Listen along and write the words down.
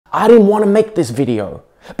I didn't want to make this video,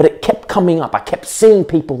 but it kept coming up. I kept seeing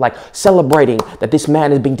people like celebrating that this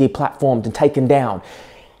man is being deplatformed and taken down.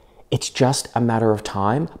 It's just a matter of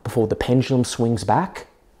time before the pendulum swings back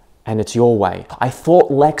and it's your way. I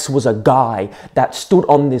thought Lex was a guy that stood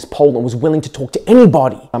on this pole and was willing to talk to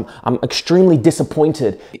anybody. I'm extremely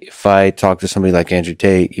disappointed. If I talk to somebody like Andrew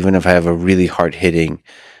Tate, even if I have a really hard-hitting,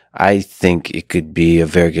 I think it could be a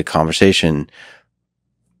very good conversation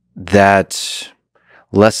that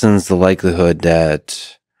lessens the likelihood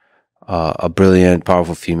that a brilliant,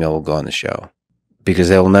 powerful female will go on the show. Because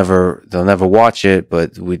they'll never watch it,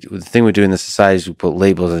 but the thing we do in this society is we put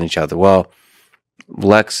labels on each other. Well,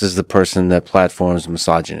 Lex is the person that platforms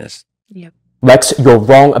misogynist. Yep. Lex, you're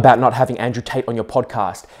wrong about not having Andrew Tate on your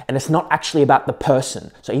podcast. And it's not actually about the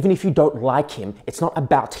person. So even if you don't like him, it's not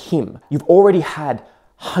about him. You've already had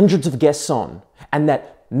hundreds of guests on, and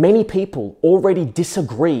that many people already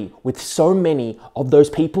disagree with so many of those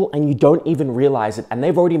people, and you don't even realize it. And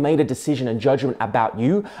they've already made a decision and judgment about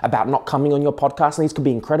you, about not coming on your podcast. And these could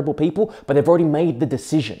be incredible people, but they've already made the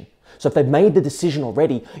decision. So if they've made the decision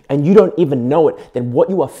already and you don't even know it, then what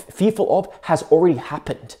you are fearful of has already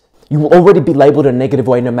happened. You will already be labeled in a negative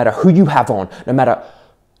way, no matter who you have on, no matter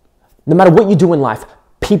what you do in life.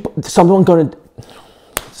 It's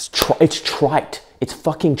trite. It's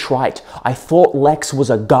fucking trite. I thought Lex was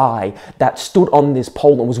a guy that stood on this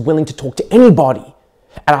pole and was willing to talk to anybody.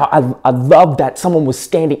 And I love that someone was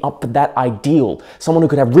standing up for that ideal. Someone who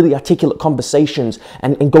could have really articulate conversations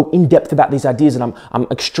and go in depth about these ideas. And I'm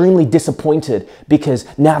extremely disappointed because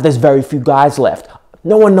now there's very few guys left.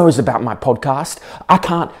 No one knows about my podcast. I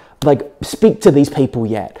can't speak to these people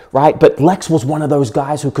yet, right? But Lex was one of those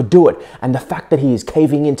guys who could do it. And the fact that he is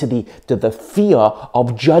caving into the fear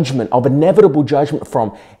of judgment, of inevitable judgment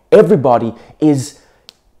from everybody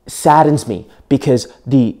saddens me, because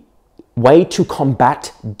the way to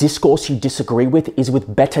combat discourse you disagree with is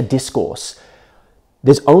with better discourse.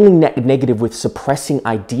 There's only negative with suppressing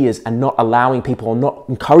ideas and not allowing people or not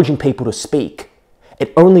encouraging people to speak.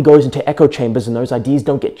 It only goes into echo chambers, and those ideas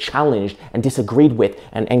don't get challenged and disagreed with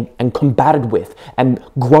and combated with and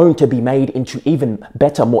grown to be made into even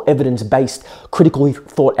better, more evidence-based, critically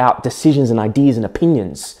thought out decisions and ideas and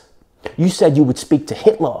opinions. You said you would speak to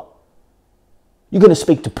Hitler. You're going to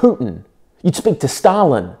speak to Putin. You'd speak to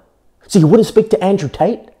Stalin. So you wouldn't speak to Andrew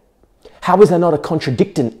Tate? How is there not a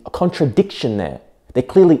contradiction there? There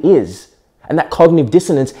clearly is. And that cognitive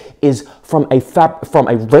dissonance is from a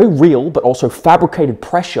very real but also fabricated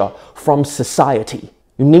pressure from society.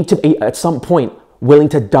 You need to be, at some point, willing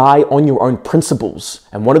to die on your own principles.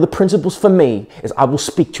 And one of the principles for me is I will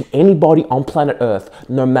speak to anybody on planet Earth,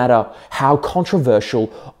 no matter how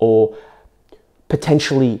controversial or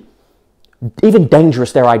potentially even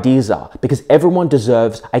dangerous their ideas are, because everyone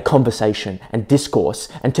deserves a conversation and discourse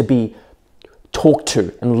and to be talked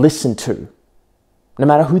to and listened to, no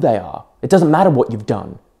matter who they are. It doesn't matter what you've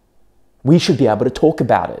done. We should be able to talk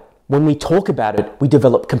about it. When we talk about it, we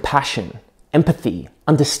develop compassion, empathy,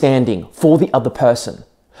 understanding for the other person.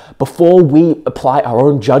 Before we apply our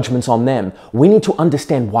own judgments on them, we need to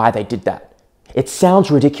understand why they did that. It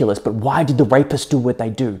sounds ridiculous, but why did the rapist do what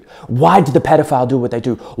they do? Why did the pedophile do what they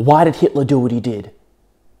do? Why did Hitler do what he did?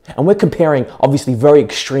 And we're comparing, obviously, very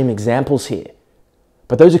extreme examples here.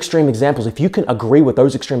 But those extreme examples, if you can agree with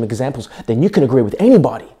those extreme examples, then you can agree with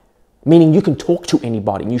anybody. Meaning you can talk to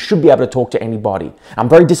anybody, and you should be able to talk to anybody. I'm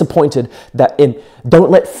very disappointed that don't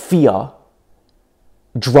let fear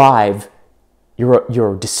drive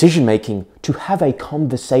your decision-making to have a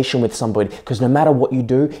conversation with somebody. Because no matter what you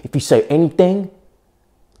do, if you say anything,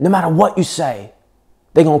 no matter what you say,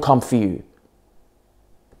 they're going to come for you.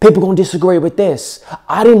 People are going to disagree with this.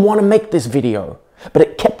 I didn't want to make this video, but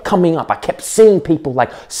it kept coming up. I kept seeing people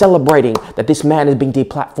celebrating that this man is being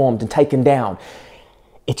deplatformed and taken down.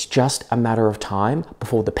 It's just a matter of time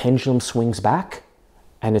before the pendulum swings back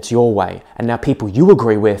and it's your way. And now people you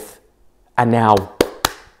agree with are now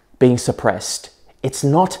being suppressed. It's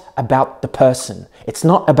not about the person. It's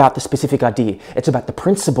not about the specific idea. It's about the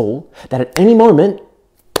principle that at any moment,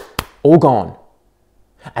 all gone.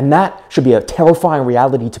 And that should be a terrifying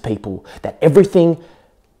reality to people, that everything,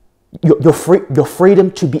 your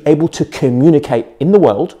freedom to be able to communicate in the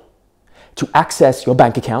world, to access your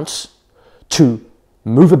bank accounts, to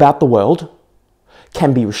move about the world,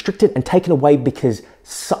 can be restricted and taken away because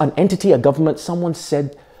an entity, a government, someone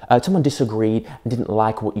disagreed and didn't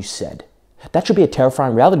like what you said. That should be a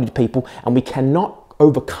terrifying reality to people, and we cannot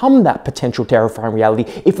overcome that potential terrifying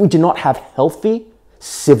reality if we do not have healthy,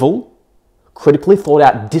 civil, critically thought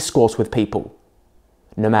out discourse with people,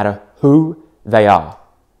 no matter who they are.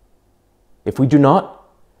 If we do not,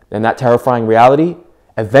 then that terrifying reality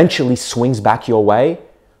eventually swings back your way,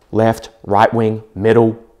 left, right wing,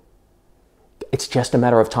 middle. It's just a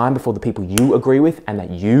matter of time before the people you agree with and that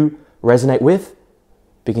you resonate with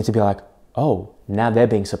begin to be like, oh, now they're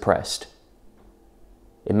being suppressed.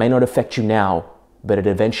 It may not affect you now, but it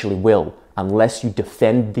eventually will, unless you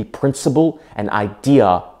defend the principle and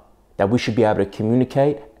idea that we should be able to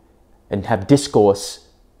communicate and have discourse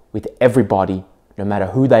with everybody, no matter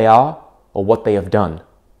who they are or what they have done.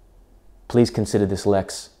 Please consider this,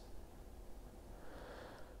 Lex.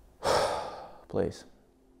 Please.